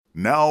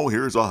Now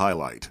here's a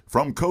highlight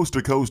from Coast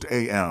to Coast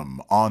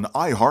AM on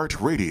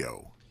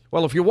iHeartRadio.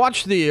 Well, if you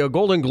watched the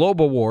Golden Globe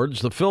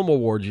Awards, the film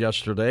awards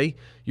yesterday,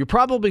 you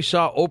probably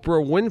saw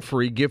Oprah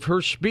Winfrey give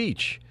her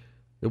speech.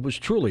 It was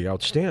truly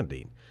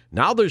outstanding.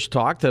 Now there's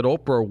talk that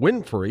Oprah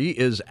Winfrey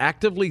is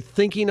actively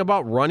thinking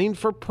about running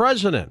for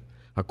president,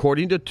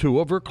 according to two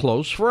of her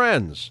close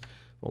friends.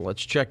 Well,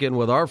 let's check in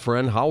with our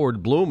friend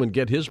Howard Bloom and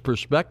get his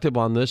perspective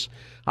on this.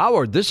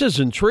 Howard, this is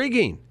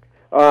intriguing.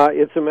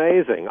 It's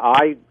amazing.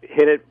 I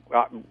hit it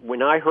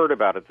when I heard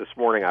about it this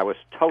morning. I was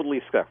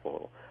totally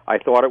skeptical. I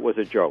thought it was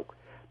a joke,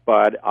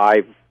 but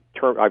I've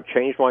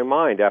changed my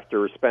mind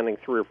after spending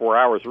 3 or 4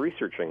 hours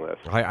researching this.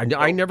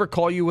 I never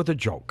call you with a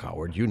joke,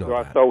 Howard. You know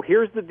that. So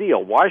here's the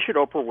deal. Why should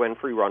Oprah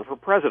Winfrey run for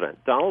president?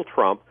 Donald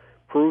Trump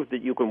proved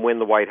that you can win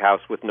the White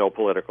House with no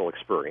political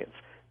experience.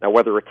 Now,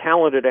 whether a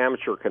talented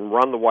amateur can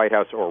run the White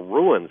House or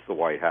ruins the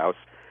White House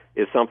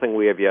is something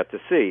we have yet to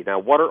see. Now,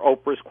 what are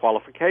Oprah's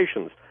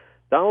qualifications?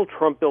 Donald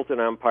Trump built an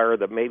empire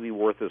that may be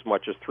worth as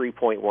much as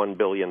 $3.1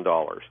 billion.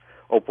 Oprah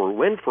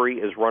Winfrey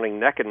is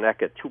running neck and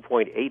neck at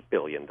 $2.8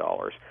 billion.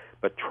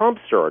 But Trump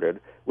started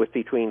with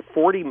between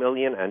 $40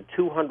 million and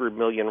 $200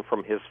 million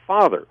from his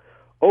father.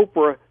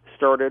 Oprah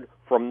started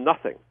from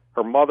nothing.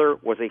 Her mother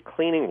was a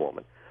cleaning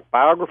woman.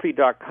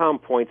 Biography.com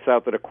points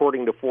out that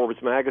according to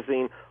Forbes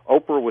magazine,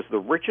 Oprah was the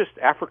richest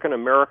African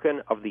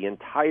American of the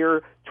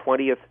entire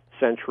 20th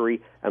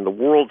century and the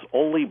world's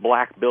only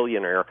black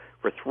billionaire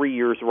for 3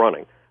 years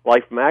running.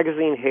 Life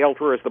magazine hailed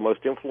her as the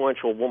most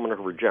influential woman of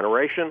her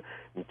generation.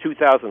 In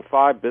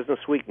 2005,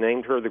 Businessweek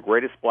named her the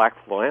greatest black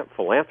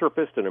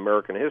philanthropist in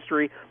American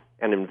history.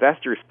 And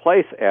Investor's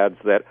Place adds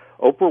that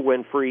Oprah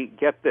Winfrey,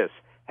 get this,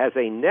 has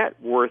a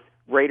net worth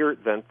greater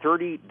than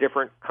 30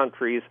 different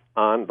countries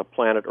on the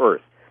planet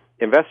Earth.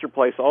 Investor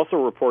Place also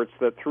reports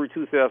that through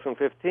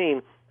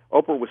 2015,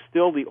 Oprah was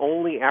still the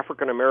only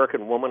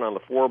African-American woman on the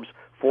Forbes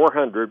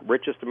 400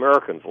 richest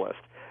Americans list.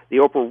 The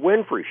Oprah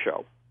Winfrey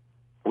Show,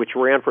 which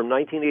ran from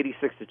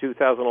 1986 to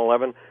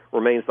 2011,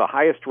 remains the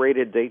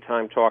highest-rated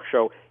daytime talk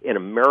show in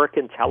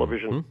American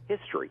television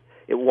history.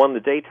 It won the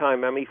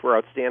Daytime Emmy for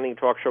Outstanding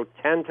Talk Show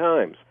 10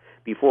 times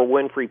before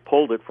Winfrey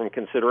pulled it from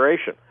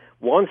consideration.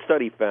 One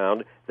study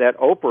found that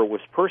Oprah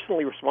was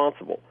personally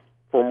responsible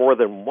for more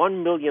than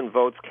 1 million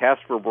votes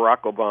cast for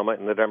Barack Obama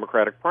in the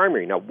Democratic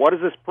primary. Now, what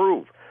does this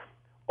prove?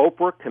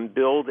 Oprah can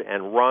build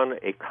and run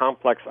a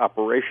complex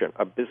operation,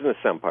 a business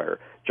empire,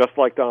 just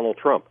like Donald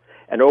Trump.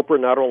 And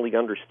Oprah not only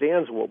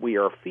understands what we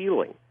are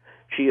feeling,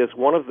 she is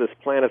one of this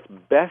planet's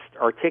best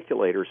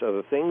articulators of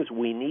the things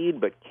we need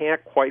but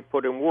can't quite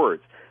put in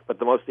words. But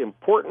the most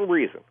important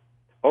reason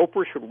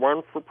Oprah should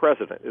run for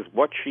president is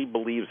what she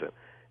believes in.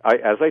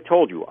 As I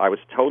told you, I was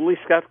totally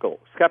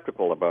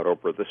skeptical about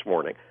Oprah this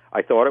morning.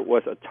 I thought it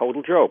was a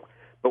total joke.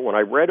 But when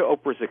I read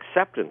Oprah's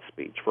acceptance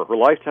speech for her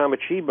Lifetime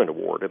Achievement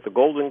Award at the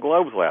Golden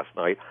Globes last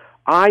night,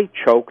 I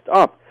choked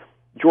up.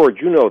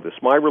 George, you know this.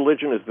 My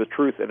religion is the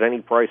truth at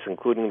any price,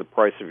 including the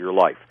price of your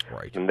life.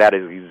 Right. And that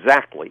is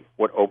exactly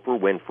what Oprah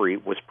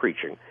Winfrey was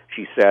preaching.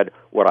 She said,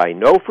 what I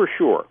know for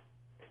sure,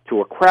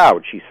 to a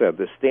crowd, she said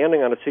this,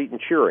 standing on a seat and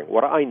cheering,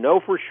 what I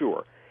know for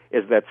sure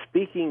is that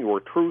speaking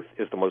your truth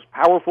is the most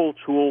powerful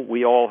tool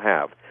we all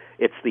have.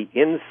 It's the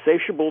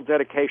insatiable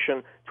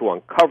dedication to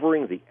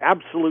uncovering the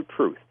absolute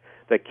truth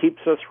that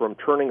keeps us from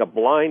turning a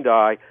blind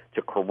eye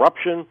to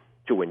corruption,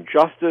 to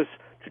injustice,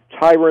 to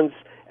tyrants,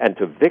 and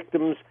to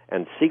victims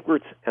and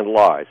secrets and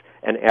lies.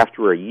 And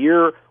after a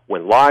year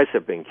when lies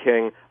have been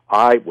king,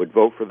 I would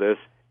vote for this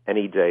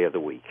any day of the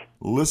week.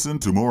 Listen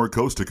to more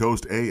Coast to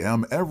Coast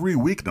AM every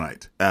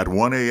weeknight at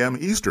 1 a.m.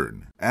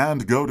 Eastern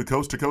and go to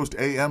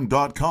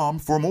coasttocoastam.com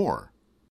for more.